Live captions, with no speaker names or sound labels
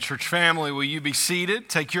Church family, will you be seated?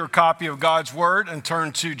 Take your copy of God's Word and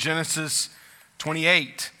turn to Genesis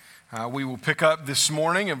 28. We will pick up this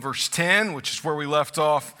morning in verse 10, which is where we left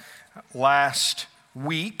off last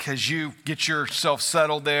week. As you get yourself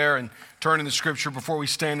settled there and turn in the scripture before we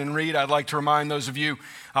stand and read, I'd like to remind those of you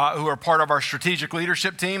who are part of our strategic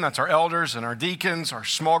leadership team, that's our elders and our deacons, our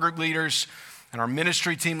small group leaders, and our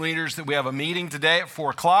ministry team leaders, that we have a meeting today at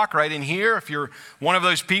 4 o'clock right in here. If you're one of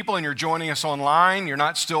those people and you're joining us online, you're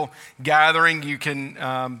not still gathering, you can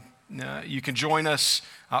join us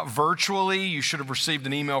virtually. You should have received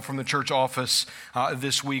an email from the church office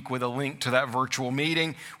this week with a link to that virtual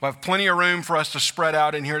meeting. We'll have plenty of room for us to spread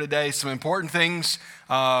out in here today. Some important things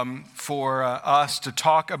for us to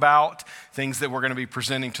talk about, things that we're going to be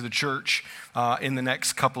presenting to the church in the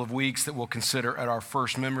next couple of weeks that we'll consider at our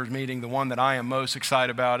first members meeting. The one that I am most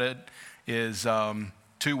excited about it is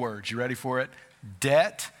 2 words. You ready for it?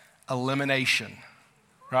 Debt elimination,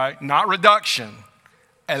 right? Not reduction,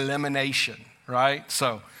 elimination. Right?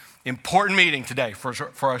 So, important meeting today for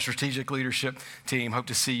our strategic leadership team. Hope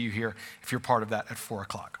to see you here if you're part of that at 4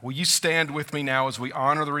 o'clock. Will you stand with me now as we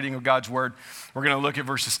honor the reading of God's Word? We're going to look at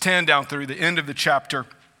verses 10 down through the end of the chapter.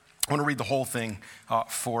 I want to read the whole thing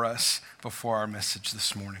for us before our message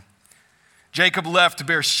this morning. Jacob left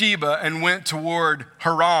Beersheba and went toward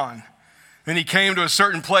Haran. And he came to a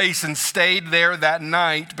certain place and stayed there that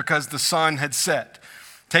night because the sun had set.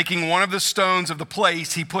 Taking one of the stones of the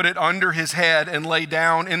place, he put it under his head and lay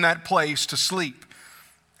down in that place to sleep.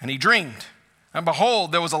 And he dreamed. And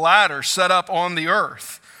behold, there was a ladder set up on the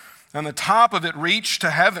earth, and the top of it reached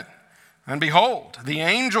to heaven. And behold, the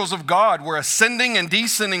angels of God were ascending and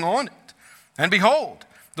descending on it. And behold,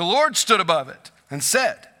 the Lord stood above it and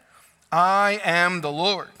said, I am the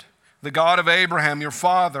Lord, the God of Abraham your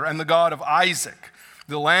father, and the God of Isaac.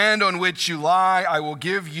 The land on which you lie I'll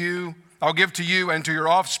give to you and to your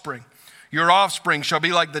offspring. Your offspring shall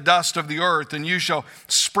be like the dust of the earth, and you shall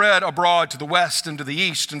spread abroad to the west and to the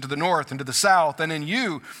east and to the north and to the south. And in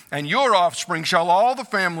you and your offspring shall all the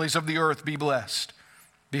families of the earth be blessed.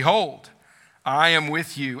 Behold, I am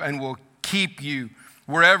with you and will keep you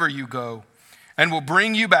wherever you go, and will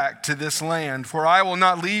bring you back to this land, for I will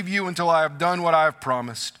not leave you until I have done what I have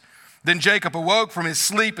promised. Then Jacob awoke from his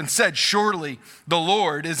sleep and said, surely the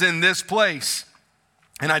Lord is in this place,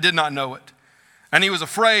 and I did not know it. And he was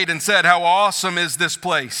afraid and said, how awesome is this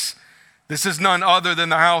place? This is none other than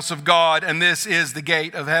the house of God, and this is the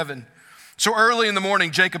gate of heaven. So early in the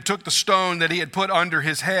morning, Jacob took the stone that he had put under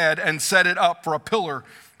his head and set it up for a pillar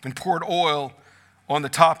and poured oil on the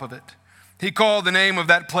top of it. He called the name of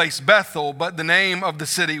that place Bethel, but the name of the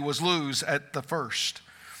city was Luz at the first.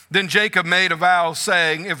 Then Jacob made a vow,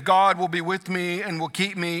 saying, if God will be with me and will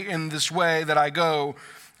keep me in this way that I go,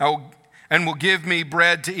 and will give me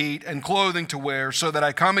bread to eat and clothing to wear, so that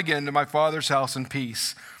I come again to my father's house in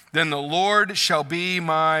peace. Then the Lord shall be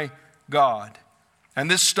my God. And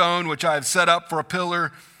this stone which I have set up for a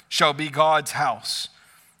pillar shall be God's house.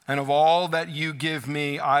 And of all that you give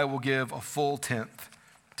me, I will give a full tenth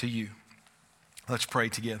to you. Let's pray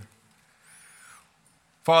together.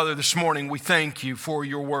 Father, this morning we thank you for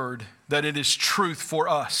your word, that it is truth for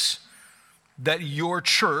us, that your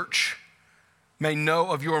church may know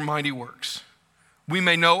of your mighty works. We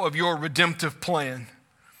may know of your redemptive plan.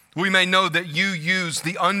 We may know that you use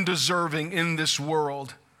the undeserving in this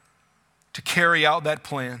world to carry out that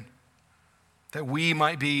plan, that we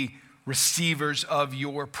might be receivers of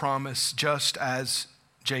your promise, just as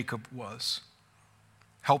Jacob was.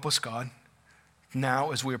 Help us, God, now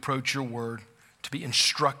as we approach your word, to be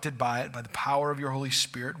instructed by it, by the power of your Holy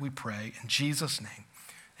Spirit, we pray. In Jesus' name,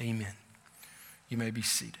 amen. You may be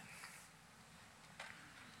seated.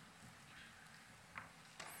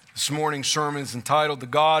 This morning's sermon is entitled, The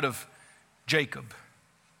God of Jacob.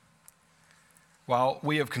 While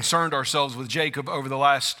we have concerned ourselves with Jacob over the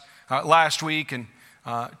last week and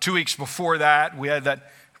 2 weeks before that, we had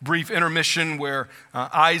that brief intermission where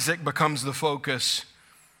Isaac becomes the focus.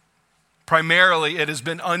 Primarily, it has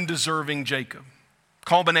been undeserving Jacob,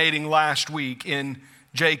 culminating last week in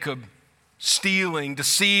Jacob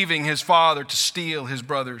deceiving his father to steal his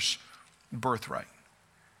brother's birthright.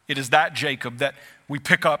 It is that Jacob that we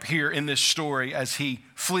pick up here in this story as he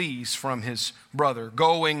flees from his brother,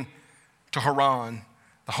 going to Haran,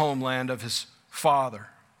 the homeland of his father.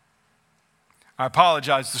 I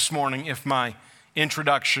apologize this morning if my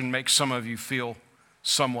introduction makes some of you feel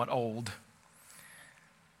somewhat old.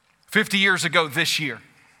 50 years ago this year,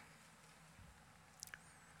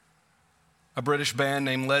 a British band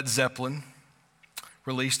named Led Zeppelin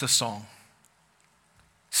released a song,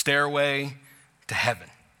 Stairway to Heaven.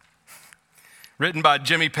 written by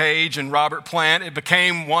Jimmy Page and Robert Plant. It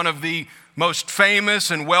became one of the most famous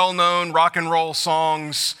and well-known rock and roll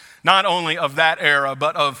songs, not only of that era,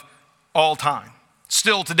 but of all time.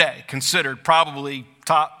 Still today, considered probably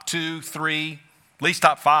top 2, 3, at least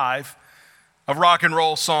top 5 of rock and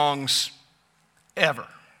roll songs ever.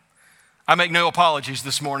 I make no apologies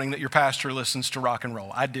this morning that your pastor listens to rock and roll.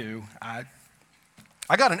 I do. I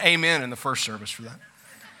got an amen in the first service for that.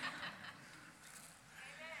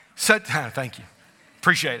 So, thank you.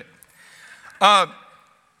 Appreciate it.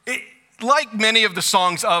 Like many of the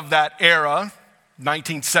songs of that era,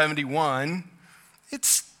 1971,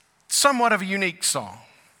 it's somewhat of a unique song.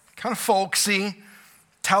 Kind of folksy,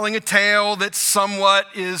 telling a tale that somewhat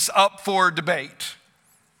is up for debate.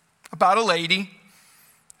 About a lady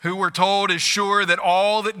who we're told is sure that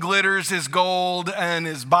all that glitters is gold and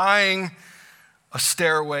is buying a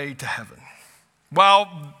stairway to heaven.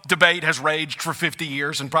 While debate has raged for 50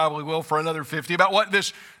 years and probably will for another 50 about what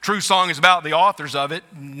this true song is about, the authors of it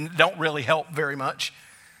don't really help very much.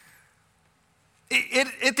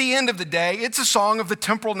 At the end of the day, it's a song of the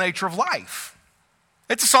temporal nature of life.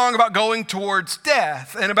 It's a song about going towards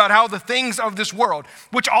death and about how the things of this world,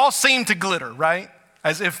 which all seem to glitter, right,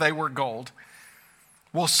 as if they were gold,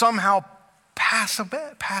 will somehow pass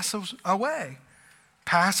us away,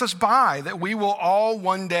 pass us by, that we will all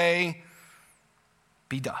one day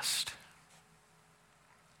be dust.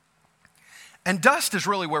 And dust is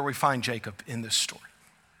really where we find Jacob in this story.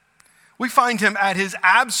 We find him at his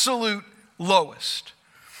absolute lowest,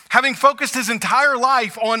 having focused his entire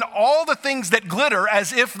life on all the things that glitter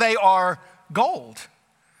as if they are gold.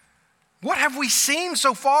 What have we seen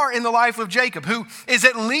so far in the life of Jacob, who is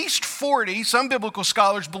at least 40, some biblical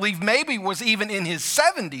scholars believe maybe was even in his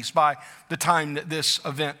 70s by the time that this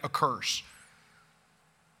event occurs?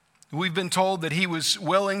 We've been told that he was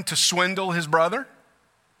willing to swindle his brother,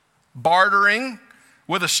 bartering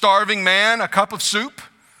with a starving man a cup of soup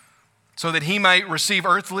so that he might receive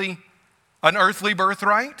an earthly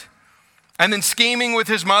birthright, and then scheming with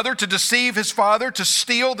his mother to deceive his father, to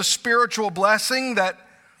steal the spiritual blessing that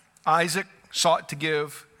Isaac sought to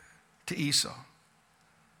give to Esau.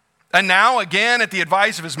 And now, again, at the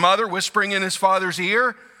advice of his mother, whispering in his father's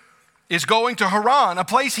ear, is going to Haran, a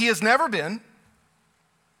place he has never been,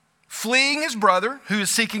 fleeing his brother who is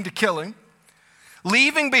seeking to kill him,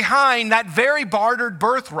 leaving behind that very bartered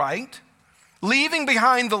birthright, leaving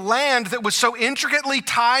behind the land that was so intricately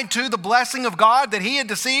tied to the blessing of God that he had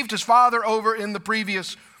deceived his father over in the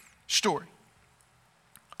previous story.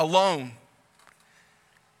 Alone.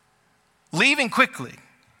 Leaving quickly.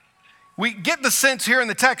 We get the sense here in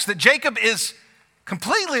the text that Jacob is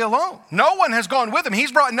completely alone. No one has gone with him.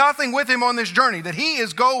 He's brought nothing with him on this journey, that he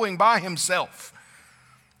is going by himself,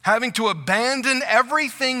 having to abandon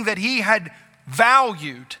everything that he had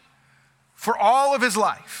valued for all of his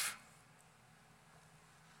life.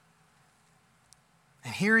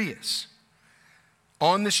 And here he is,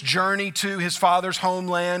 on this journey to his father's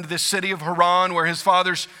homeland, this city of Haran, where his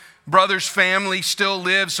father's brother's family still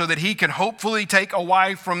lives, so that he can hopefully take a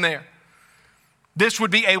wife from there. This would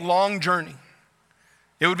be a long journey.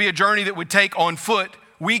 It would be a journey that would take on foot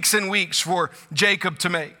weeks and weeks for Jacob to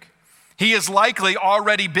make. He has likely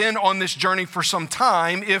already been on this journey for some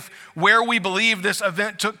time, if where we believe this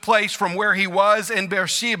event took place, from where he was in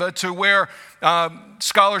Beersheba to where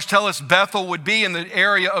scholars tell us Bethel would be in the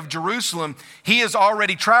area of Jerusalem, he has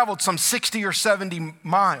already traveled some 60 or 70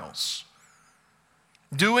 miles,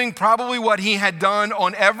 doing probably what he had done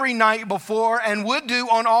on every night before and would do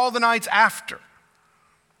on all the nights after.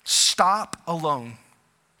 Stop alone,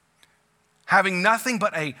 having nothing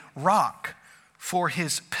but a rock for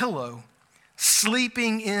his pillow,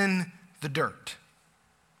 sleeping in the dirt.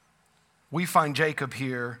 We find Jacob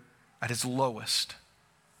here at his lowest,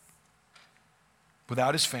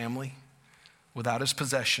 without his family, without his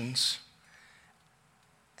possessions,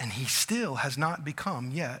 and he still has not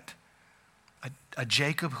become yet a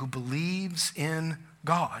Jacob who believes in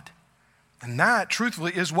God. And that,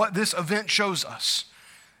 truthfully, is what this event shows us.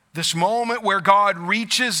 This moment where God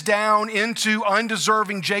reaches down into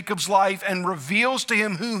undeserving Jacob's life and reveals to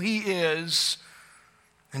him who he is,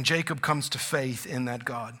 and Jacob comes to faith in that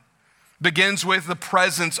God. Begins with the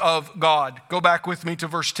presence of God. Go back with me to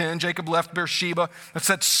verse 10. Jacob left Beersheba. That's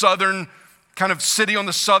that southern kind of city on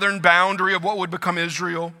the southern boundary of what would become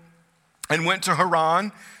Israel, and went to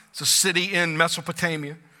Haran. It's a city in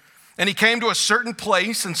Mesopotamia. And he came to a certain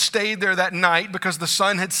place and stayed there that night because the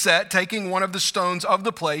sun had set. Taking one of the stones of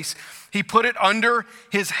the place, he put it under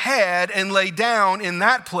his head and lay down in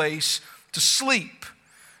that place to sleep.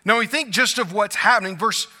 Now we think just of what's happening.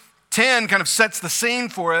 Verse 10 kind of sets the scene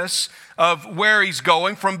for us of where he's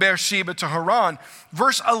going from Beersheba to Haran.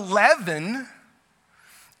 Verse 11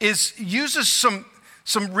 uses some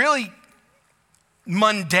really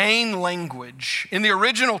mundane language. In the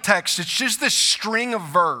original text, it's just this string of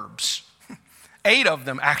verbs, 8 of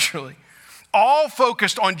them actually, all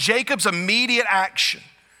focused on Jacob's immediate action.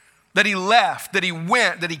 That he left, that he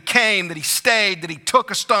went, that he came, that he stayed, that he took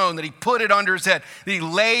a stone, that he put it under his head, that he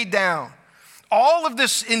laid down. All of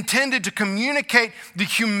this intended to communicate the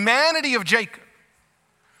humanity of Jacob.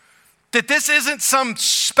 That this isn't some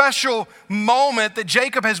special moment that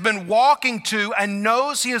Jacob has been walking to and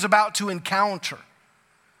knows he is about to encounter.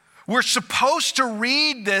 We're supposed to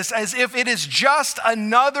read this as if it is just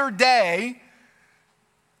another day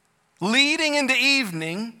leading into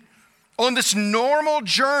evening on this normal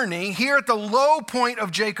journey here at the low point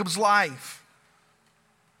of Jacob's life.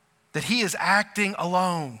 That he is acting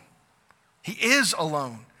alone. He is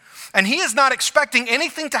alone. And he is not expecting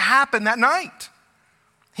anything to happen that night.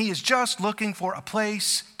 He is just looking for a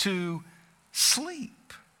place to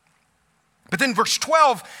sleep. But then verse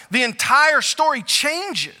 12, the entire story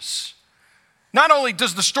changes. Not only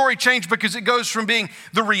does the story change because it goes from being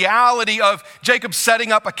the reality of Jacob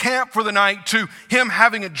setting up a camp for the night to him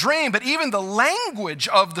having a dream, but even the language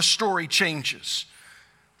of the story changes.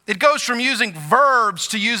 It goes from using verbs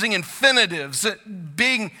to using infinitives,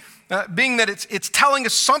 being that it's telling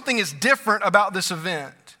us something is different about this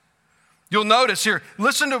event. You'll notice here,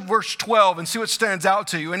 listen to verse 12 and see what stands out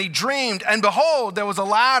to you. And he dreamed, and behold, there was a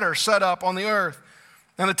ladder set up on the earth,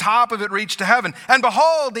 and the top of it reached to heaven. And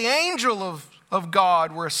behold, the angel of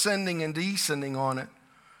God were ascending and descending on it.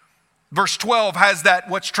 Verse 12 has that,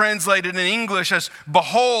 what's translated in English as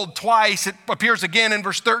behold twice. It appears again in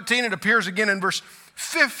verse 13. It appears again in verse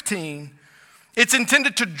 15. It's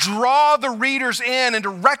intended to draw the readers in and to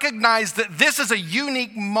recognize that this is a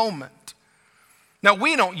unique moment. Now,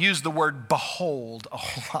 we don't use the word behold a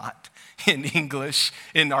whole lot in English,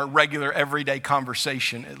 in our regular everyday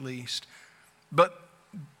conversation at least. But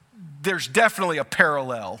there's definitely a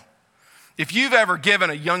parallel. If you've ever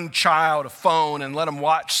given a young child a phone and let them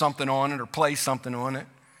watch something on it or play something on it,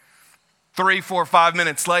 3, 4, 5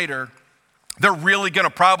 minutes later, they're really going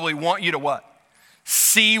to probably want you to what?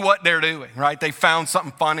 See what they're doing, right? They found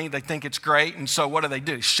something funny. They think it's great. And so what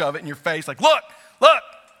do? Shove it in your face like, look, look,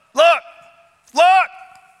 look,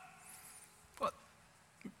 look.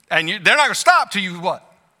 And they're not going to stop till you what?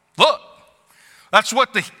 Look. That's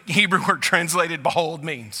what the Hebrew word translated behold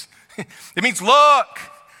means. It means look,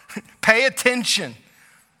 pay attention.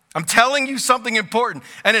 I'm telling you something important.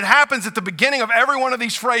 And it happens at the beginning of every one of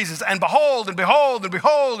these phrases. And behold, and behold, and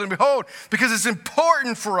behold, and behold, because it's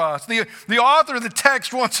important for us. The author of the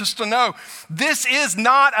text wants us to know this is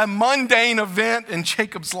not a mundane event in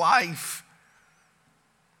Jacob's life.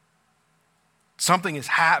 Something is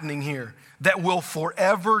happening here that will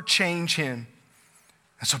forever change him.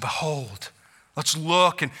 And so behold, let's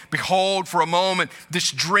look and behold for a moment this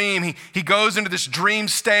dream. He goes into this dream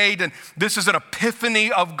state, and this is an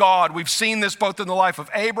epiphany of God. We've seen this both in the life of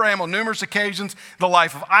Abraham on numerous occasions, the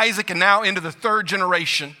life of Isaac, and now into the third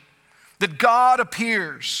generation, that God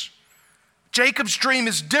appears. Jacob's dream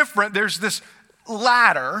is different. There's this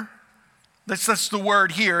ladder. That's the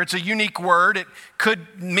word here. It's a unique word. It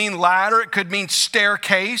could mean ladder. It could mean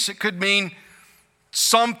staircase. It could mean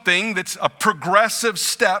something that's a progressive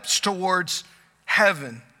steps towards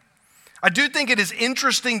heaven. I do think it is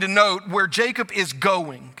interesting to note where Jacob is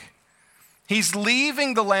going. He's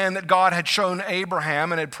leaving the land that God had shown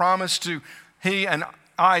Abraham and had promised to he and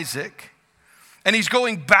Isaac. And he's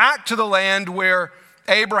going back to the land where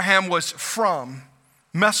Abraham was from,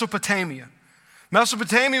 Mesopotamia.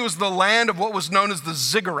 Mesopotamia was the land of what was known as the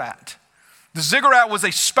ziggurat. The ziggurat was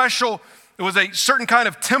a certain kind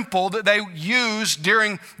of temple that they used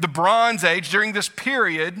during the Bronze Age, during this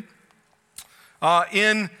period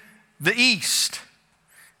in the East.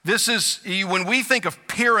 This is, when we think of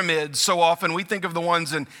pyramids so often, we think of the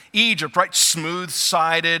ones in Egypt, right?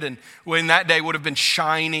 Smooth-sided, and in that day would have been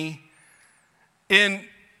shiny.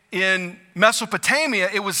 In Mesopotamia,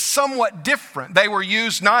 it was somewhat different. They were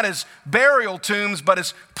used not as burial tombs, but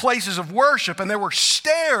as places of worship, and there were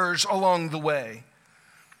stairs along the way.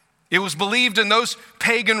 It was believed in those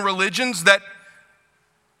pagan religions that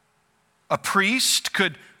a priest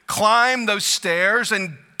could climb those stairs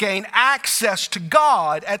and gain access to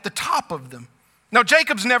God at the top of them. Now,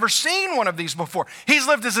 Jacob's never seen one of these before. He's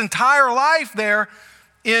lived his entire life there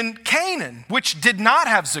in Canaan, which did not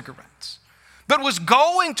have ziggurats, but was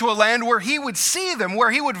going to a land where he would see them,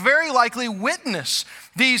 where he would very likely witness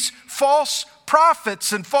these false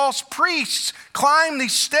prophets and false priests climb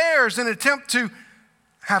these stairs in an attempt to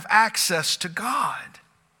have access to God.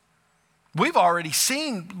 We've already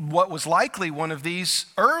seen what was likely one of these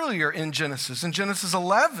earlier in Genesis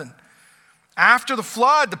 11. After the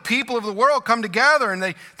flood, the people of the world come together and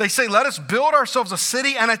they say, let us build ourselves a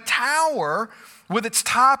city and a tower with its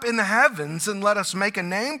top in the heavens, and let us make a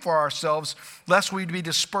name for ourselves, lest we be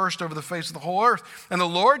dispersed over the face of the whole earth. And the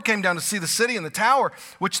Lord came down to see the city and the tower,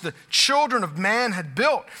 which the children of man had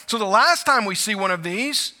built. So the last time we see one of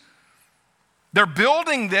these, they're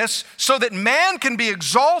building this so that man can be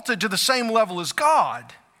exalted to the same level as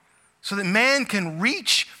God, so that man can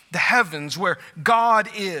reach the heavens where God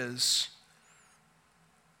is.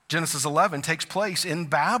 Genesis 11 takes place in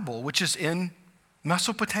Babel, which is in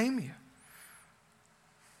Mesopotamia.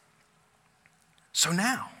 So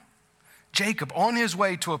now, Jacob, on his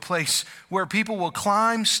way to a place where people will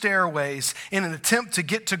climb stairways in an attempt to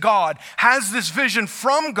get to God, has this vision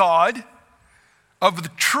from God of the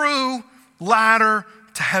true ladder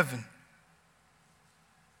to heaven.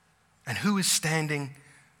 And who is standing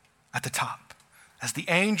at the top? As the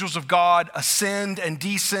angels of God ascend and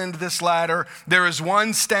descend this ladder, there is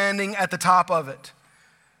one standing at the top of it.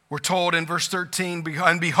 We're told in verse 13,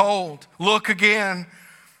 and behold, look again.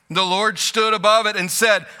 The Lord stood above it and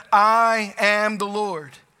said, I am the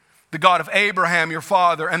Lord, the God of Abraham, your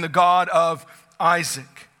father, and the God of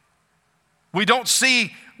Isaac. We don't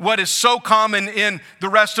see what is so common in the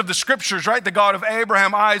rest of the scriptures, right? The God of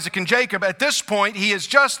Abraham, Isaac, and Jacob. At this point, he is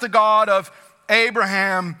just the God of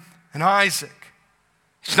Abraham and Isaac.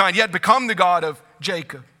 He's not yet become the God of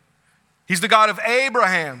Jacob. He's the God of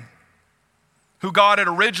Abraham, who God had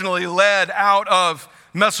originally led out of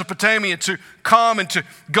Mesopotamia to come and to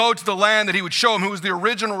go to the land that he would show him, who was the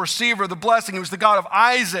original receiver of the blessing. He was the God of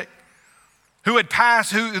Isaac, who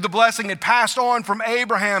the blessing had passed on from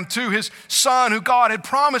Abraham to his son, who God had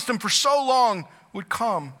promised him for so long would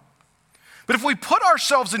come. But if we put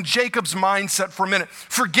ourselves in Jacob's mindset for a minute,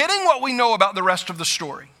 forgetting what we know about the rest of the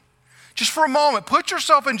story, just for a moment, put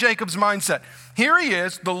yourself in Jacob's mindset. Here he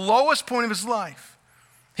is, the lowest point of his life.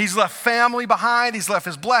 He's left family behind. He's left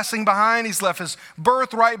his blessing behind. He's left his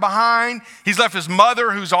birthright behind. He's left his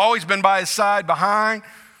mother, who's always been by his side, behind.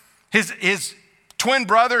 His twin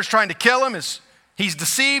brother is trying to kill him. He's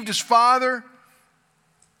deceived his father.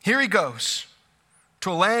 Here he goes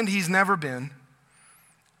to a land he's never been.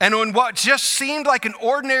 And on what just seemed like an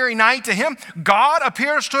ordinary night to him, God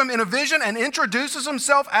appears to him in a vision and introduces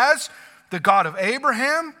himself as the God of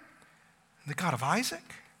Abraham and the God of Isaac.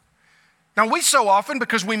 Now, we so often,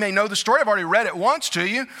 because we may know the story, I've already read it once to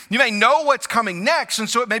you, you may know what's coming next, and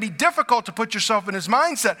so it may be difficult to put yourself in his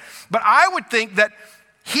mindset. But I would think that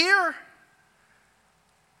here,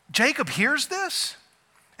 Jacob hears this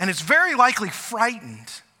and is very likely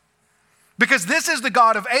frightened, because this is the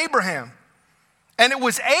God of Abraham. And it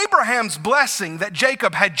was Abraham's blessing that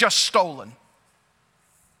Jacob had just stolen.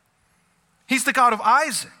 He's the God of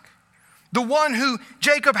Isaac, the one who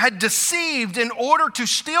Jacob had deceived in order to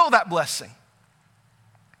steal that blessing.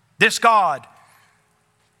 This God,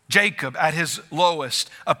 Jacob at his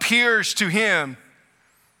lowest, appears to him.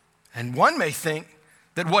 And one may think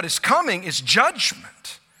that what is coming is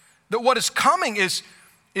judgment. That what is coming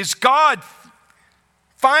is God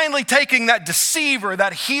finally taking that deceiver,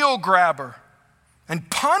 that heel grabber, and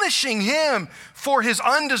punishing him for his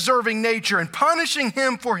undeserving nature and punishing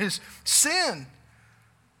him for his sin.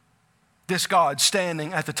 This God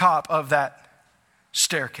standing at the top of that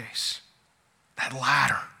staircase, that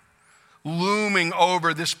ladder, looming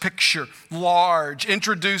over this picture, large,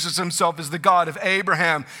 introduces himself as the God of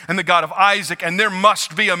Abraham and the God of Isaac, and there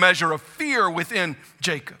must be a measure of fear within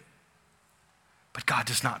Jacob. But God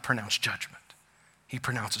does not pronounce judgment. He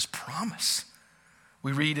pronounces promise.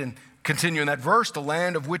 We read and continue in that verse, the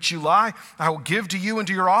land of which you lie, I will give to you and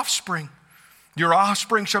to your offspring. Your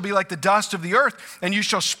offspring shall be like the dust of the earth, and you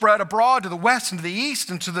shall spread abroad to the west and to the east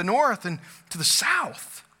and to the north and to the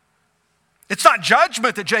south. It's not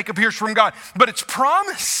judgment that Jacob hears from God, but it's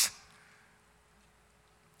promise.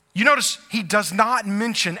 You notice he does not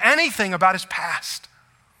mention anything about his past.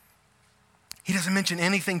 He doesn't mention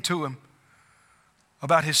anything to him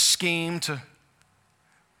about his scheme to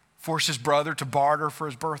force his brother to barter for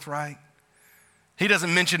his birthright. He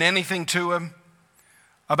doesn't mention anything to him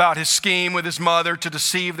about his scheme with his mother to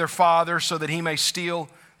deceive their father so that he may steal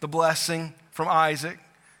the blessing from Isaac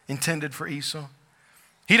intended for Esau.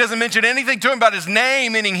 He doesn't mention anything to him about his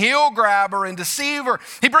name, meaning heel grabber and deceiver.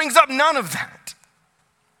 He brings up none of that.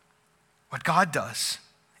 What God does,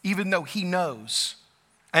 even though he knows,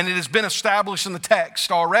 and it has been established in the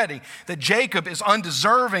text already, that Jacob is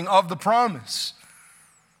undeserving of the promise.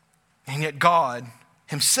 And yet God,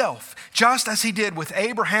 himself, just as he did with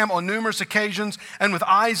Abraham on numerous occasions and with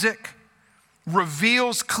Isaac,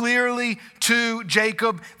 reveals clearly to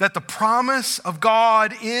Jacob that the promise of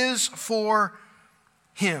God is for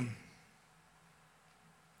him.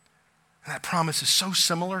 And that promise is so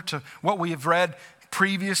similar to what we have read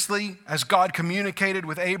previously as God communicated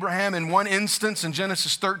with Abraham. In one instance in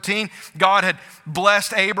Genesis 13, God had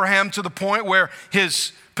blessed Abraham to the point where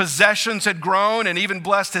his possessions had grown, and even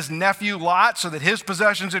blessed his nephew Lot so that his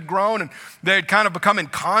possessions had grown, and they had kind of become in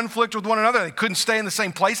conflict with one another. They couldn't stay in the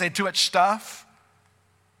same place. They had too much stuff.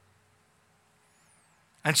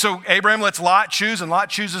 And so Abraham lets Lot choose, and Lot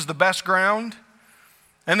chooses the best ground.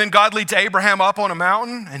 And then God leads Abraham up on a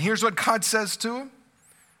mountain, and here's what God says to him.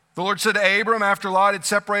 The Lord said to Abram after Lot had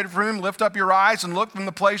separated from him, lift up your eyes and look from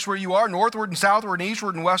the place where you are, northward and southward and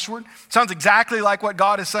eastward and westward. Sounds exactly like what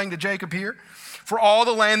God is saying to Jacob here. For all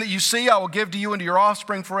the land that you see, I will give to you and to your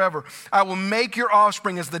offspring forever. I will make your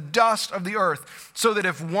offspring as the dust of the earth, so that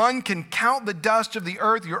if one can count the dust of the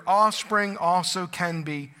earth, your offspring also can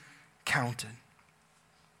be counted.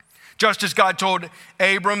 Just as God told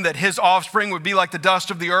Abram that his offspring would be like the dust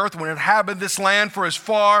of the earth, would inhabit this land for as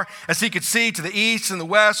far as he could see to the east and the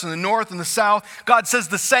west and the north and the south, God says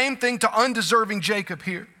the same thing to undeserving Jacob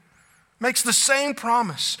here. Makes the same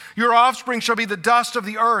promise. Your offspring shall be the dust of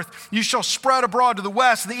the earth. You shall spread abroad to the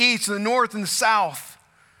west, the east, and the north, and the south.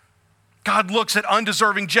 God looks at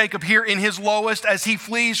undeserving Jacob here in his lowest as he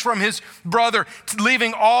flees from his brother,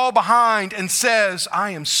 leaving all behind, and says,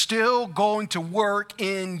 I am still going to work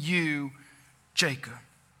in you, Jacob.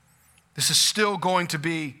 This is still going to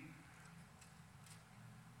be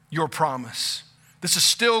your promise. This is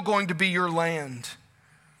still going to be your land.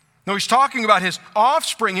 Now he's talking about his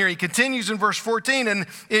offspring here. He continues in verse 14, and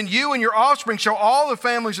in you and your offspring shall all the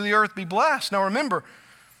families of the earth be blessed. Now remember,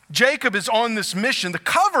 Jacob is on this mission. The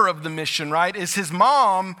cover of the mission, right, is his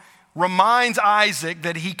mom reminds Isaac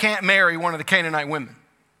that he can't marry one of the Canaanite women.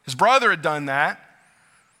 His brother had done that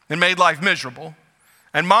and made life miserable.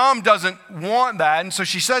 And mom doesn't want that, and so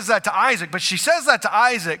she says that to Isaac. But she says that to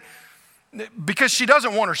Isaac because she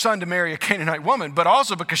doesn't want her son to marry a Canaanite woman, but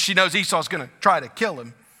also because she knows Esau's going to try to kill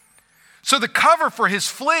him. So the cover for his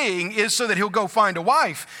fleeing is so that he'll go find a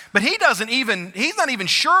wife. But he's not even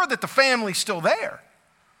sure that the family's still there.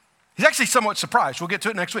 He's actually somewhat surprised. We'll get to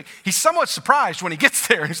it next week. He's somewhat surprised when he gets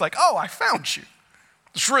there. He's like, oh, I found you.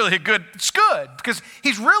 It's good, because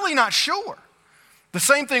he's really not sure. The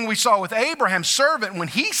same thing we saw with Abraham's servant when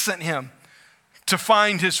he sent him to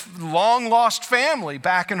find his long-lost family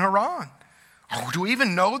back in Haran. Oh, do we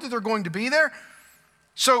even know that they're going to be there?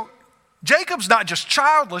 So Jacob's not just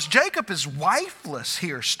childless, Jacob is wifeless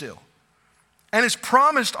here still. And his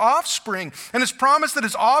promised offspring, and his promise that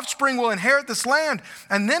his offspring will inherit this land,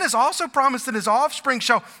 and then his also promise that his offspring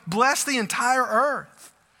shall bless the entire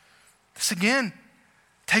earth. This again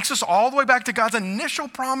takes us all the way back to God's initial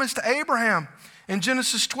promise to Abraham. In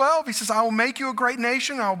Genesis 12, he says, I will make you a great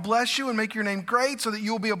nation, I will bless you and make your name great so that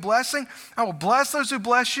you will be a blessing. I will bless those who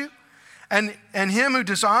bless you, and him who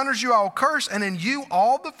dishonors you I will curse, and in you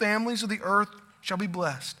all the families of the earth shall be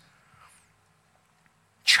blessed.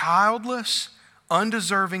 Childless,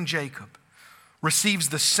 undeserving Jacob receives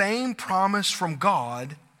the same promise from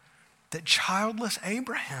God that childless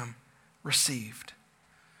Abraham received.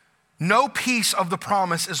 No piece of the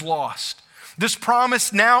promise is lost. This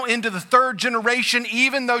promise now into the third generation,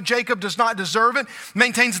 even though Jacob does not deserve it,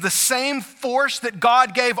 maintains the same force that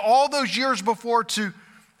God gave all those years before to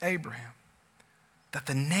Abraham. That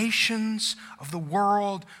the nations of the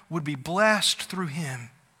world would be blessed through him.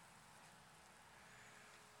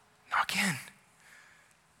 Now again,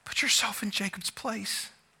 put yourself in Jacob's place.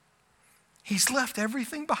 He's left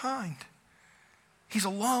everything behind. He's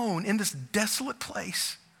alone in this desolate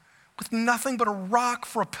place with nothing but a rock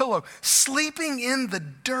for a pillow, sleeping in the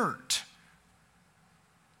dirt.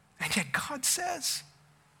 And yet God says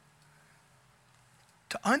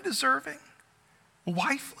to undeserving,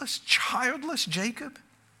 wifeless, childless Jacob,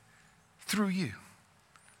 through you,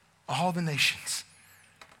 all the nations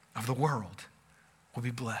of the world will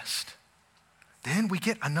be blessed. Then we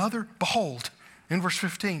get another behold in verse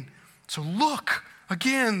 15. So look,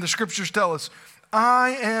 again, the scriptures tell us,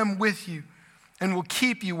 I am with you and will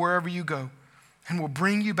keep you wherever you go and will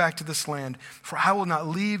bring you back to this land. For I will not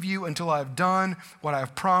leave you until I have done what I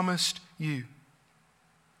have promised you.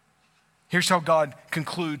 Here's how God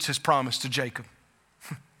concludes his promise to Jacob.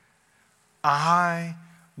 I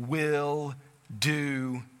will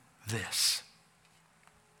do this.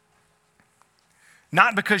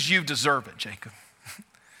 Not because you deserve it, Jacob.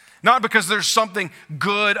 Not because there's something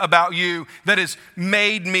good about you that has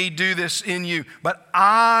made me do this in you, but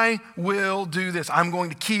I will do this. I'm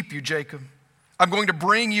going to keep you, Jacob. I'm going to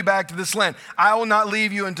bring you back to this land. I will not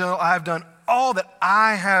leave you until I have done all that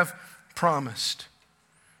I have promised.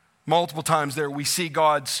 Multiple times there we see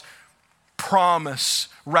God's promise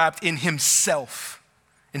wrapped in himself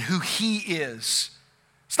and who he is.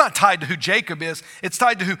 It's not tied to who Jacob is. It's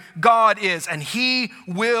tied to who God is. And he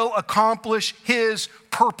will accomplish his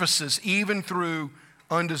purposes even through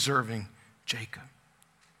undeserving Jacob.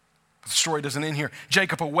 The story doesn't end here.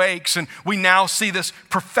 Jacob awakes, and we now see this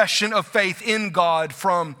profession of faith in God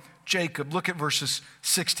from Jacob. Look at verses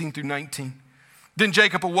 16 through 19. Then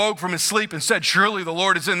Jacob awoke from his sleep and said, surely the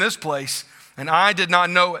Lord is in this place, and I did not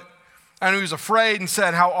know it. And he was afraid and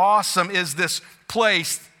said, how awesome is this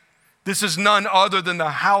place? This is none other than the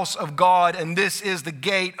house of God, and this is the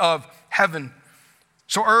gate of heaven.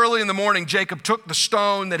 So early in the morning, Jacob took the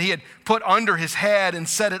stone that he had put under his head and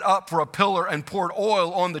set it up for a pillar and poured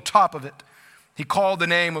oil on the top of it. He called the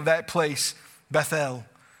name of that place Bethel,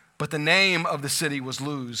 but the name of the city was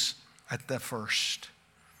Luz at the first.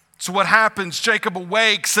 So what happens? Jacob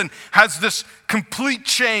awakes and has this complete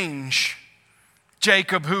change.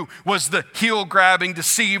 Jacob, who was the heel-grabbing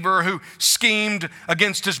deceiver, who schemed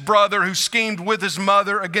against his brother, who schemed with his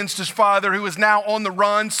mother against his father, who is now on the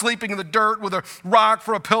run, sleeping in the dirt with a rock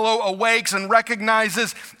for a pillow, awakes and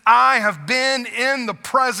recognizes, I have been in the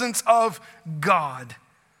presence of God.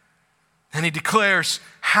 And he declares,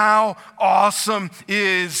 how awesome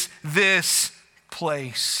is this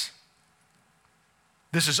place?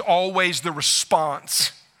 This is always the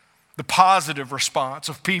response, the positive response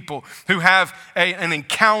of people who have an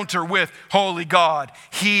encounter with holy God.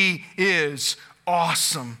 He is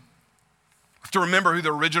awesome. We have to remember who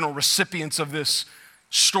the original recipients of this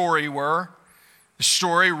story were. The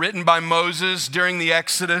story written by Moses during the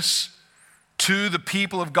Exodus to the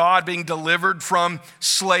people of God being delivered from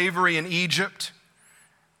slavery in Egypt.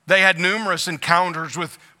 They had numerous encounters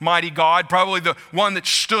with mighty God. Probably the one that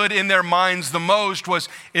stood in their minds the most was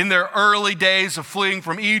in their early days of fleeing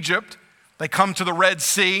from Egypt. They come to the Red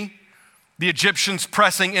Sea, the Egyptians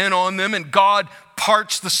pressing in on them, and God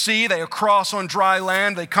parts the sea. They cross on dry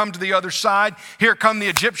land. They come to the other side. Here come the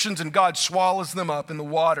Egyptians, and God swallows them up in the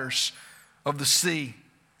waters of the sea.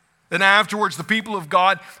 Then afterwards, the people of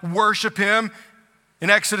God worship him. In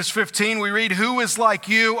Exodus 15, we read, who is like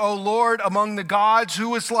you, O Lord, among the gods?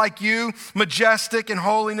 Who is like you, majestic in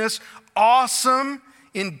holiness, awesome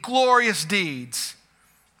in glorious deeds,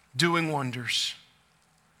 doing wonders?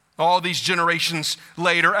 All these generations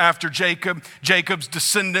later after Jacob, Jacob's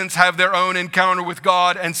descendants have their own encounter with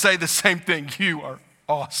God and say the same thing. You are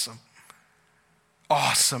awesome.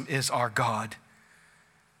 Awesome is our God.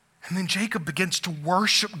 And then Jacob begins to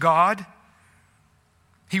worship God.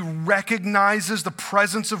 He recognizes the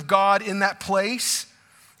presence of God in that place.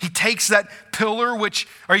 He takes that pillar,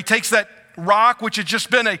 he takes that rock, which had just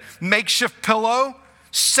been a makeshift pillow,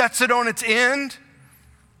 sets it on its end,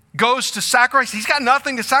 goes to sacrifice. He's got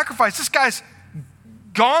nothing to sacrifice. This guy's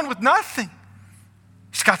gone with nothing.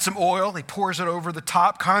 He's got some oil. He pours it over the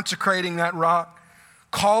top, consecrating that rock,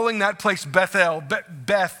 calling that place Bethel,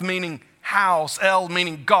 Beth meaning house, El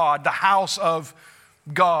meaning God, the house of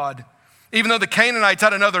God. Even though the Canaanites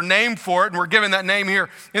had another name for it, and we're given that name here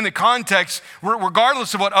in the context,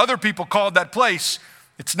 regardless of what other people called that place,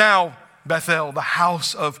 it's now Bethel, the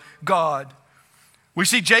house of God. We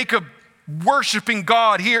see Jacob worshiping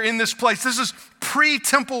God here in this place. This is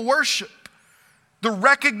pre-temple worship. The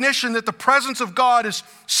recognition that the presence of God is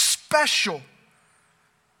special.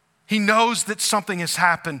 He knows that something has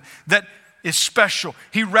happened that is special.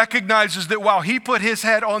 He recognizes that while he put his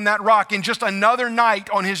head on that rock in just another night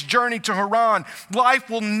on his journey to Haran, life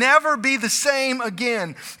will never be the same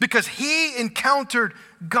again because he encountered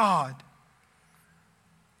God.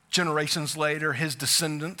 Generations later, his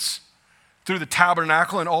descendants, through the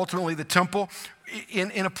tabernacle and ultimately the temple,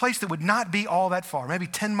 in a place that would not be all that far, maybe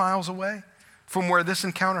 10 miles away from where this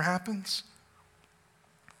encounter happens.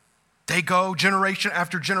 They go generation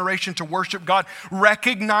after generation to worship God,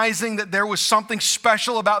 recognizing that there was something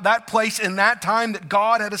special about that place in that time that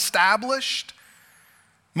God had established.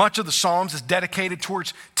 Much of the Psalms is dedicated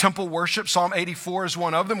towards temple worship. Psalm 84 is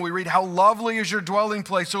one of them. We read, how lovely is your dwelling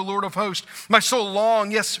place, O Lord of hosts. My soul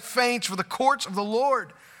longs, yes, faints for the courts of the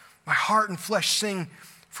Lord. My heart and flesh sing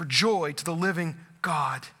for joy to the living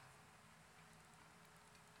God.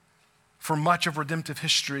 For much of redemptive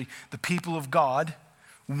history, the people of God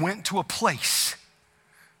went to a place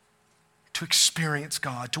to experience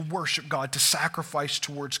God, to worship God, to sacrifice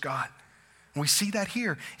towards God. And we see that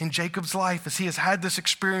here in Jacob's life as he has had this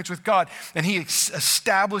experience with God and he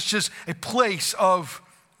establishes a place of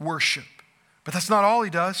worship. But that's not all he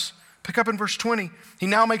does. Pick up in verse 20. He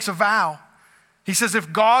now makes a vow. He says,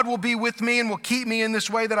 if God will be with me and will keep me in this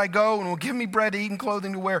way that I go and will give me bread to eat and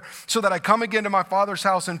clothing to wear so that I come again to my father's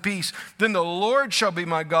house in peace, then the Lord shall be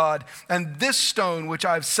my God, and this stone which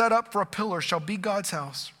I have set up for a pillar shall be God's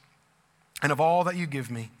house. And of all that you give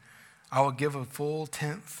me, I will give a full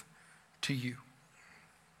tenth to you.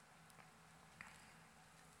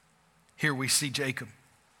 Here we see Jacob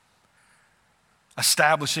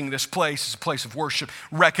establishing this place as a place of worship,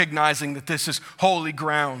 recognizing that this is holy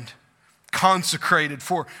ground, consecrated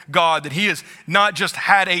for God, that he has not just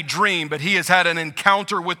had a dream, but he has had an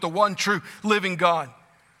encounter with the one true living God.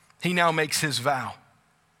 He now makes his vow.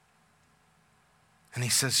 And he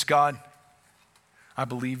says, God, I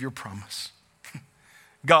believe your promise.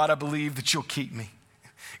 God, I believe that you'll keep me.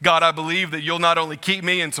 God, I believe that you'll not only keep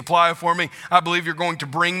me and supply for me, I believe you're going to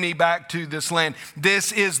bring me back to this land.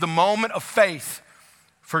 This is the moment of faith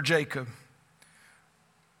for Jacob.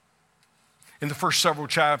 In the first several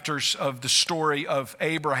chapters of the story of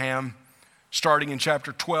Abraham, starting in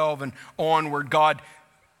chapter 12 and onward, God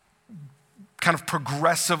kind of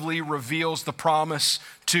progressively reveals the promise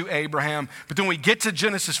to Abraham. But then we get to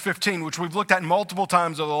Genesis 15, which we've looked at multiple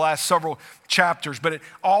times over the last several chapters, but it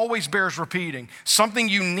always bears repeating. Something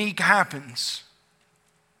unique happens.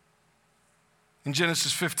 In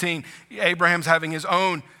Genesis 15, Abraham's having his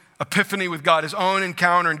own epiphany with God, his own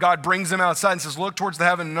encounter, and God brings him outside and says, look towards the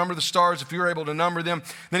heaven and number the stars if you're able to number them.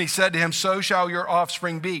 Then he said to him, so shall your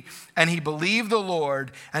offspring be. And he believed the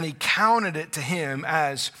Lord, and he counted it to him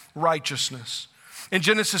as righteousness. In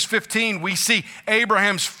Genesis 15, we see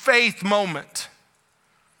Abraham's faith moment,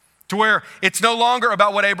 to where it's no longer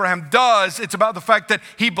about what Abraham does, it's about the fact that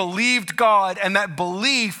he believed God, and that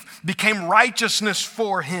belief became righteousness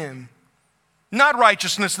for him. Not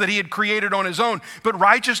righteousness that he had created on his own, but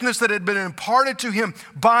righteousness that had been imparted to him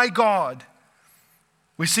by God.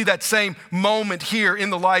 We see that same moment here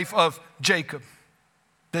in the life of Jacob,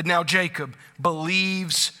 that now Jacob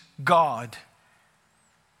believes God.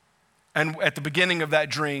 And at the beginning of that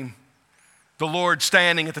dream, the Lord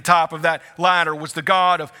standing at the top of that ladder was the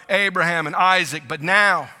God of Abraham and Isaac. But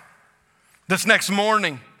now, this next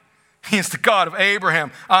morning, he is the God of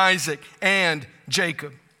Abraham, Isaac, and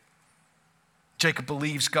Jacob. Jacob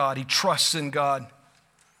believes God. He trusts in God.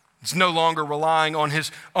 He's no longer relying on his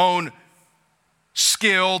own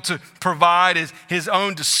skill to provide his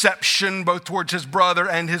own deception, both towards his brother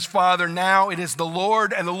and his father. Now it is the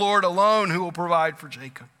Lord and the Lord alone who will provide for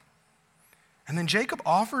Jacob. And then Jacob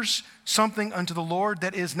offers something unto the Lord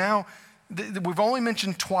that is now, we've only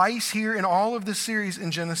mentioned twice here in all of this series in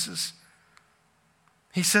Genesis.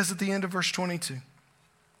 He says at the end of verse 22,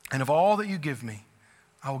 and of all that you give me,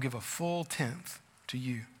 I will give a full tenth to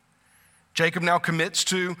you. Jacob now commits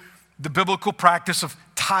to the biblical practice of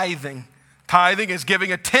tithing. Tithing is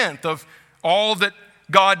giving a tenth of all that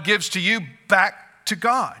God gives to you back to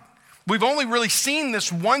God. We've only really seen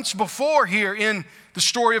this once before here in the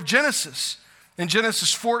story of Genesis. In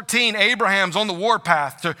Genesis 14, Abraham's on the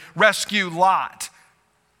warpath to rescue Lot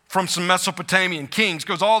from some Mesopotamian kings,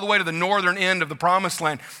 goes all the way to the northern end of the promised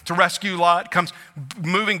land to rescue Lot, comes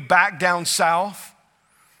moving back down south.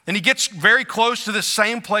 And he gets very close to this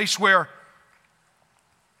same place where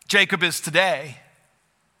Jacob is today.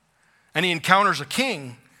 And he encounters a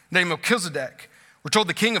king named Melchizedek. We're told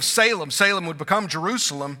the king of Salem, Salem would become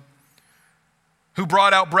Jerusalem, who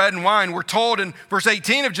brought out bread and wine. We're told in verse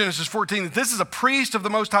 18 of Genesis 14 that this is a priest of the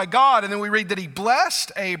Most High God. And then we read that he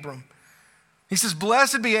blessed Abram. He says,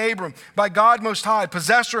 blessed be Abram by God Most High,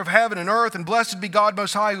 possessor of heaven and earth, and blessed be God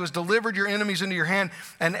Most High, who has delivered your enemies into your hand.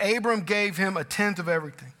 And Abram gave him a tenth of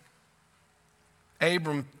everything.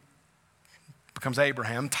 Abram becomes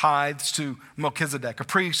Abraham, tithes to Melchizedek, a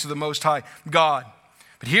priest of the Most High God.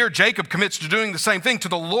 But here Jacob commits to doing the same thing to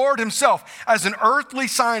the Lord himself as an earthly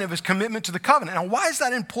sign of his commitment to the covenant. Now, why is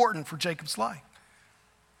that important for Jacob's life?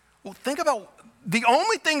 Well, think about the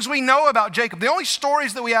only things we know about Jacob, the only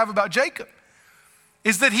stories that we have about Jacob,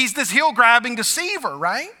 is that he's this heel-grabbing deceiver,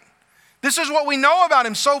 right? This is what we know about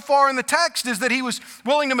him so far in the text, is that he was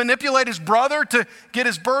willing to manipulate his brother to get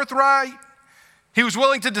his birthright. He was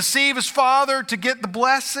willing to deceive his father to get the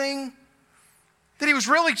blessing. That he was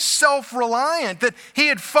really self-reliant, that he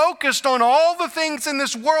had focused on all the things in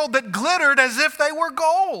this world that glittered as if they were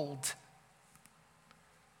gold.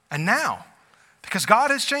 And now, because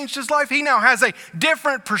God has changed his life, he now has a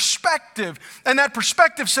different perspective. And that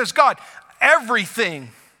perspective says, God, everything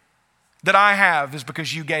that I have is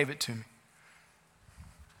because you gave it to me.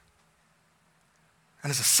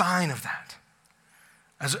 And as a sign of that,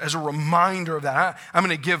 as a reminder of that. I'm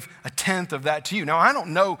going to give a tenth of that to you. Now, I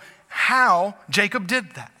don't know how Jacob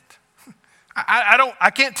did that.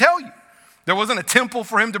 I can't tell you. There wasn't a temple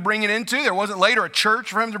for him to bring it into. There wasn't later a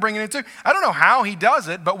church for him to bring it into. I don't know how he does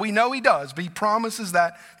it, but we know he does. But he promises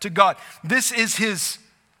that to God. This is his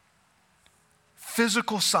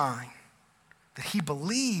physical sign that he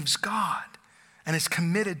believes God and is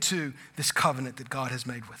committed to this covenant that God has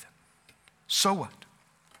made with him. So what?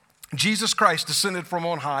 Jesus Christ descended from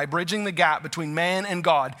on high, bridging the gap between man and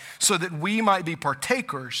God so that we might be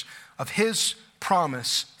partakers of his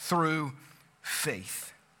promise through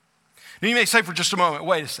faith. Now you may say for just a moment,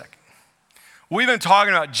 wait a second. We've been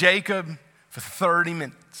talking about Jacob for 30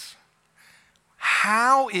 minutes.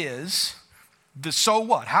 How is the so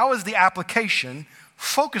what? How is the application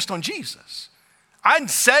focused on Jesus? I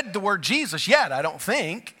hadn't said the word Jesus yet, I don't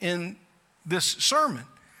think, in this sermon.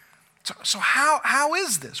 So how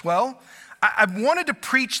is this? Well, I wanted to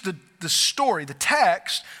preach the story, the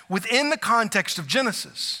text, within the context of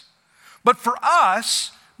Genesis. But for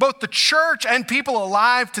us, both the church and people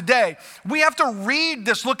alive today, we have to read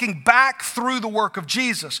this looking back through the work of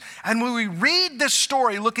Jesus. And when we read this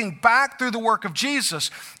story looking back through the work of Jesus,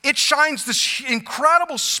 it shines this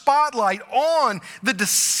incredible spotlight on the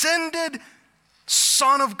descended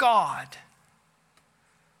Son of God.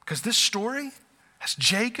 Because this story has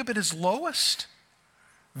Jacob at his lowest,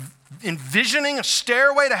 envisioning a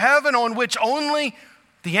stairway to heaven on which only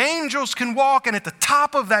the angels can walk, and at the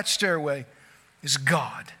top of that stairway is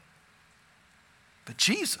God. But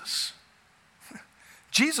Jesus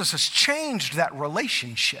has changed that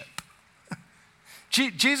relationship.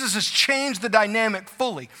 Jesus has changed the dynamic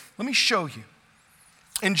fully. Let me show you.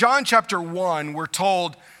 In John chapter 1, we're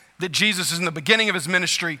told that Jesus is in the beginning of his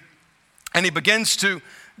ministry, and he begins to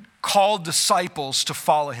call disciples to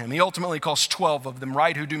follow him. He ultimately calls 12 of them,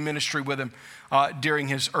 right, who do ministry with him during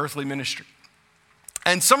his earthly ministry.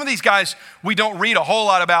 And some of these guys we don't read a whole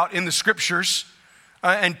lot about in the scriptures.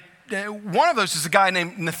 And one of those is a guy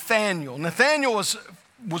named Nathanael. Nathanael was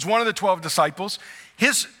one of the 12 disciples.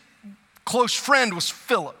 His close friend was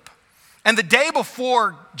Philip. And the day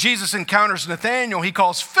before Jesus encounters Nathanael, he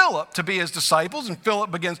calls Philip to be his disciples, and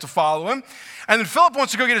Philip begins to follow him. And then Philip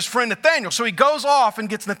wants to go get his friend Nathanael. So he goes off and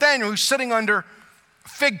gets Nathanael, who's sitting under a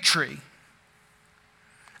fig tree.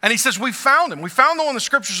 And he says, we found him. We found the one the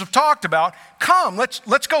scriptures have talked about. Come,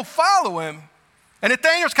 let's go follow him. And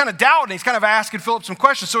Nathanael's kind of doubting. He's kind of asking Philip some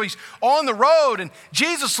questions. So he's on the road, and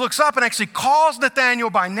Jesus looks up and actually calls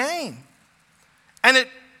Nathanael by name. And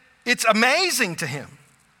it's amazing to him.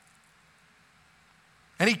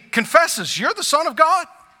 And he confesses, you're the Son of God,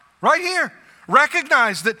 right here.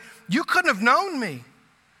 Recognize that you couldn't have known me.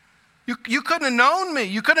 You couldn't have known me.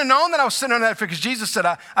 You couldn't have known that I was sitting under that fig, because Jesus said,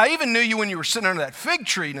 I even knew you when you were sitting under that fig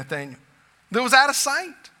tree, Nathanael. That was out of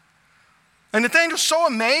sight. And Nathanael's so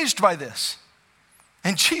amazed by this.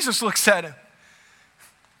 And Jesus looks at him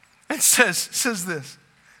and says this,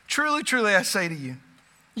 truly, truly, I say to you,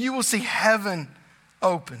 you will see heaven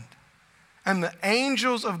opened and the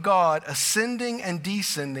angels of God ascending and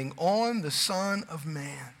descending on the Son of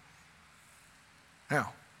Man.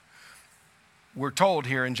 Now, we're told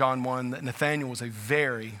here in John 1 that Nathanael was a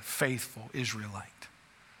very faithful Israelite.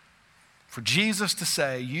 For Jesus to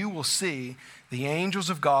say, you will see the angels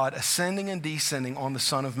of God ascending and descending on the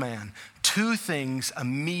Son of Man, two things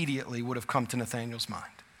immediately would have come to Nathanael's mind.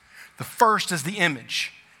 The first is the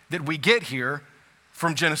image that we get here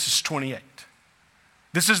from Genesis 28.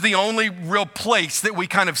 This is the only real place that we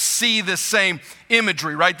kind of see this same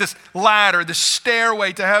imagery, right? This ladder, this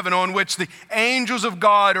stairway to heaven on which the angels of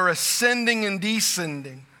God are ascending and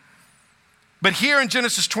descending. But here in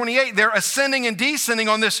Genesis 28, they're ascending and descending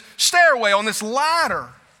on this stairway, on this ladder.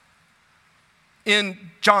 In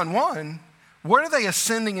John 1, what are they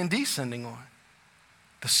ascending and descending on?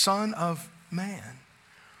 The Son of Man.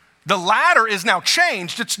 The ladder is now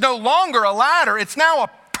changed. It's no longer a ladder. It's now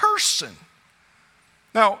a person.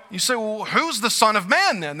 Now, you say, well, who's the Son of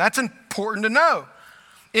Man then? That's important to know.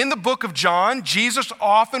 In the book of John, Jesus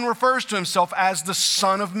often refers to himself as the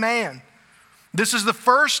Son of Man. This is the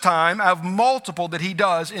first time out of multiple that he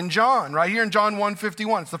does in John, right here in John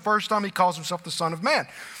 1:51. It's the first time he calls himself the Son of Man.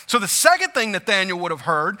 So the second thing Nathanael would have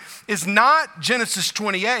heard is not Genesis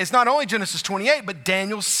 28. It's not only Genesis 28, but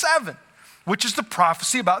Daniel 7, which is the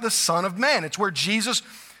prophecy about the Son of Man. It's where Jesus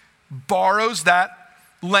borrows that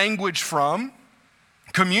language from,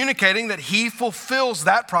 communicating that he fulfills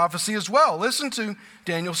that prophecy as well. Listen to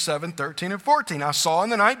Daniel 7:13 and 14. I saw in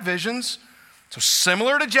the night visions, so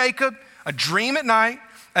similar to Jacob, a dream at night,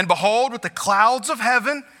 and behold, with the clouds of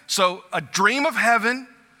heaven, so a dream of heaven,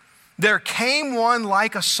 there came one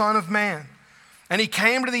like a son of man. And he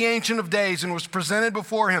came to the Ancient of Days and was presented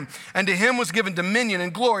before him. And to him was given dominion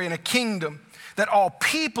and glory and a kingdom, that all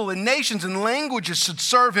people and nations and languages should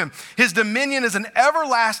serve him. His dominion is an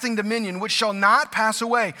everlasting dominion which shall not pass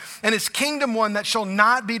away, and his kingdom one that shall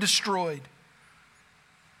not be destroyed.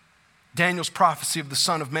 Daniel's prophecy of the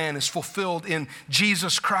Son of Man is fulfilled in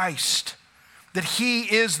Jesus Christ, that he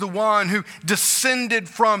is the one who descended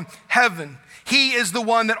from heaven. He is the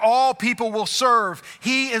one that all people will serve.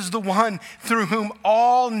 He is the one through whom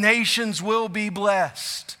all nations will be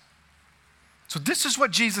blessed. So this is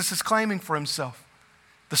what Jesus is claiming for himself.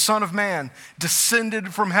 The Son of Man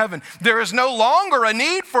descended from heaven. There is no longer a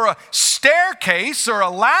need for a staircase or a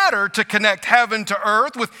ladder to connect heaven to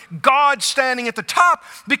earth with God standing at the top,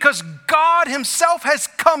 because God himself has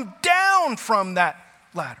come down from that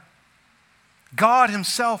ladder. God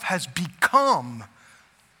himself has become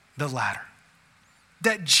the ladder.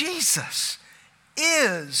 That Jesus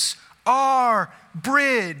is our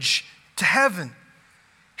bridge to heaven.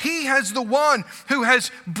 He has the one who has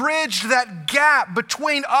bridged that gap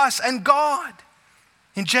between us and God.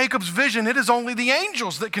 In Jacob's vision, it is only the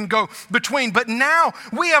angels that can go between. But now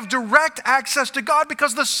we have direct access to God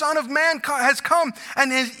because the Son of Man has come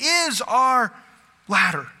and is our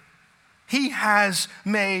ladder. He has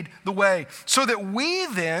made the way so that we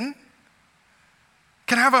then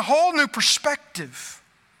can have a whole new perspective.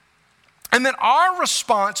 And that our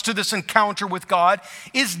response to this encounter with God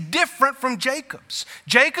is different from Jacob's.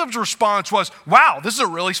 Jacob's response was, wow, this is a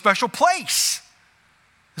really special place.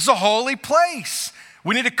 This is a holy place.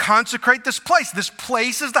 We need to consecrate this place. This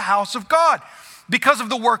place is the house of God. Because of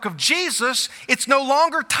the work of Jesus, it's no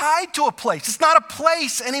longer tied to a place. It's not a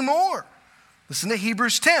place anymore. Listen to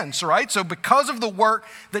Hebrews 10, so because of the work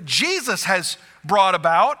that Jesus has brought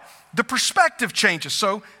about, the perspective changes.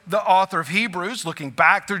 So the author of Hebrews, looking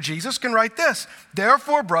back through Jesus, can write this: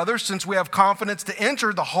 therefore, brothers, since we have confidence to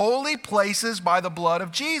enter the holy places by the blood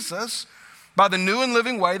of Jesus, by the new and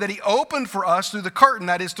living way that he opened for us through the curtain,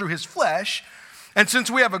 that is, through his flesh, and since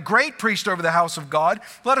we have a great priest over the house of God,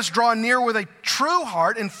 let us draw near with a true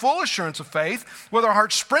heart and full assurance of faith, with our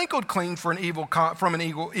hearts sprinkled clean from an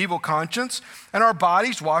evil conscience, and our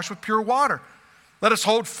bodies washed with pure water. Let us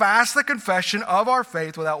hold fast the confession of our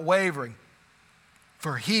faith without wavering,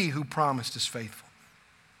 for he who promised is faithful.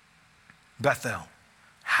 Bethel,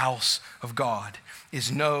 house of God,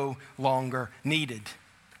 is no longer needed.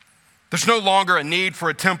 There's no longer a need for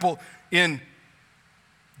a temple in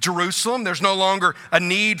Jerusalem. There's no longer a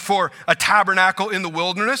need for a tabernacle in the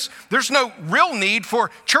wilderness. There's no real need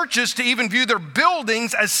for churches to even view their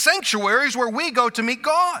buildings as sanctuaries where we go to meet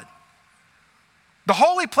God. The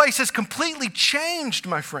holy place has completely changed,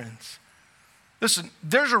 my friends. Listen,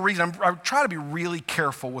 there's a reason. I try to be really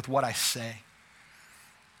careful with what I say.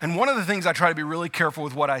 And one of the things I try to be really careful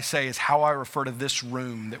with what I say is how I refer to this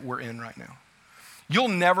room that we're in right now. You'll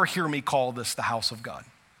never hear me call this the house of God.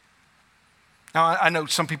 Now, I know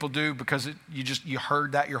some people do because you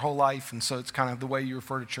heard that your whole life, and so it's kind of the way you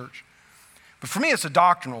refer to church. But for me, it's a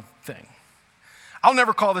doctrinal thing. I'll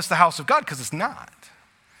never call this the house of God because it's not.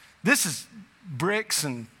 This is bricks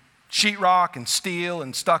and sheetrock and steel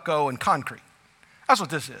and stucco and concrete. That's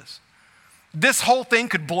what this is. This whole thing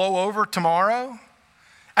could blow over tomorrow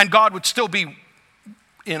and God would still be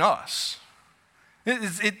in us.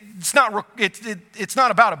 It's not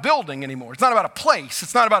about a building anymore. It's not about a place.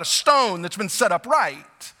 It's not about a stone that's been set up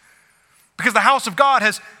right. Because the house of God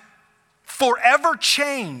has forever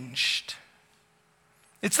changed.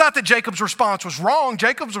 It's not that Jacob's response was wrong.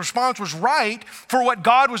 Jacob's response was right for what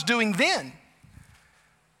God was doing then.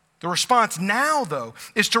 The response now, though,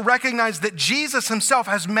 is to recognize that Jesus himself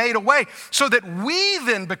has made a way so that we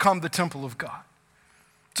then become the temple of God.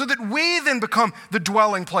 So that we then become the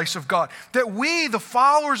dwelling place of God. That we, the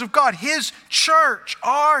followers of God, his church,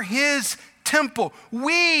 are his temple.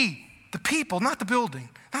 We, the people, not the building,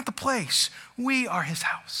 not the place, we are his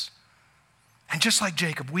house. And just like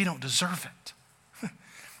Jacob, we don't deserve it.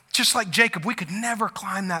 Just like Jacob, we could never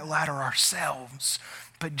climb that ladder ourselves.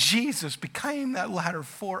 But Jesus became that ladder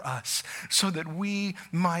for us so that we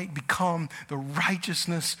might become the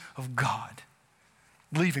righteousness of God,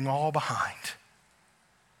 leaving all behind.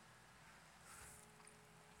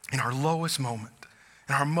 In our lowest moment,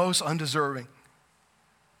 in our most undeserving,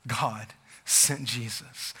 God sent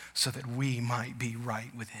Jesus so that we might be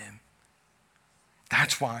right with him.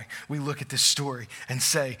 That's why we look at this story and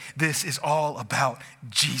say, this is all about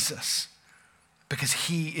Jesus. Because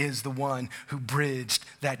he is the one who bridged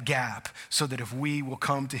that gap so that if we will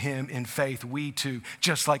come to him in faith, we too,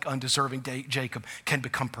 just like undeserving Jacob, can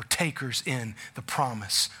become partakers in the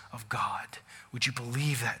promise of God. Would you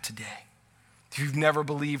believe that today? If you've never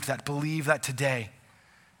believed that, believe that today.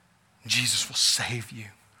 Jesus will save you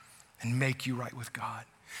and make you right with God.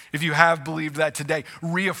 If you have believed that today,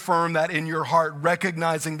 reaffirm that in your heart,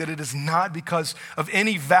 recognizing that it is not because of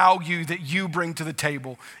any value that you bring to the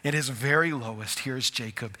table. It is very lowest. Here's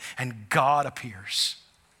Jacob, and God appears.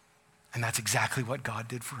 And that's exactly what God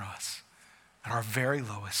did for us. At our very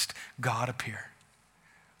lowest, God appeared,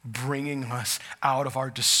 bringing us out of our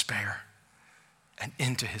despair and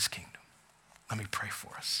into his kingdom. Let me pray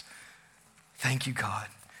for us. Thank you, God,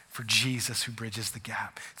 for Jesus who bridges the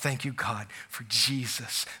gap. Thank you, God, for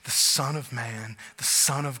Jesus, the Son of Man, the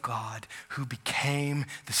Son of God, who became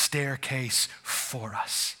the staircase for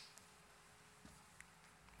us,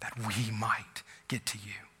 that we might get to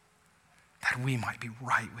you, that we might be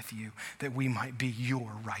right with you, that we might be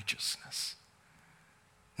your righteousness.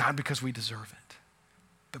 Not because we deserve it,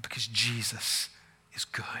 but because Jesus is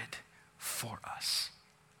good for us.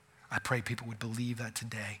 I pray people would believe that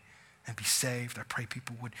today and be saved. I pray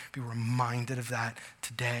people would be reminded of that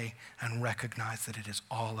today and recognize that it is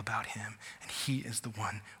all about him and he is the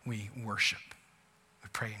one we worship. We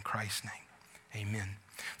pray in Christ's name, amen.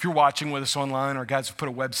 If you're watching with us online, our guys have put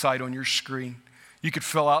a website on your screen. You could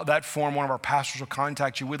fill out that form. One of our pastors will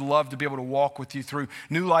contact you. We'd love to be able to walk with you through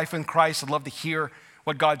new life in Christ. I'd love to hear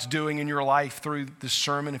what God's doing in your life through this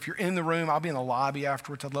sermon. If you're in the room, I'll be in the lobby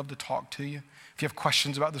afterwards. I'd love to talk to you. If you have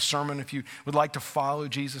questions about the sermon, if you would like to follow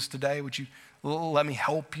Jesus today, would you let me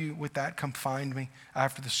help you with that? Come find me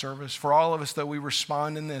after the service. For all of us, though, we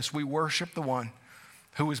respond in this. We worship the one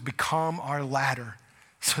who has become our ladder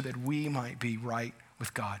so that we might be right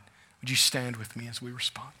with God. Would you stand with me as we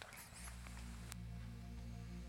respond?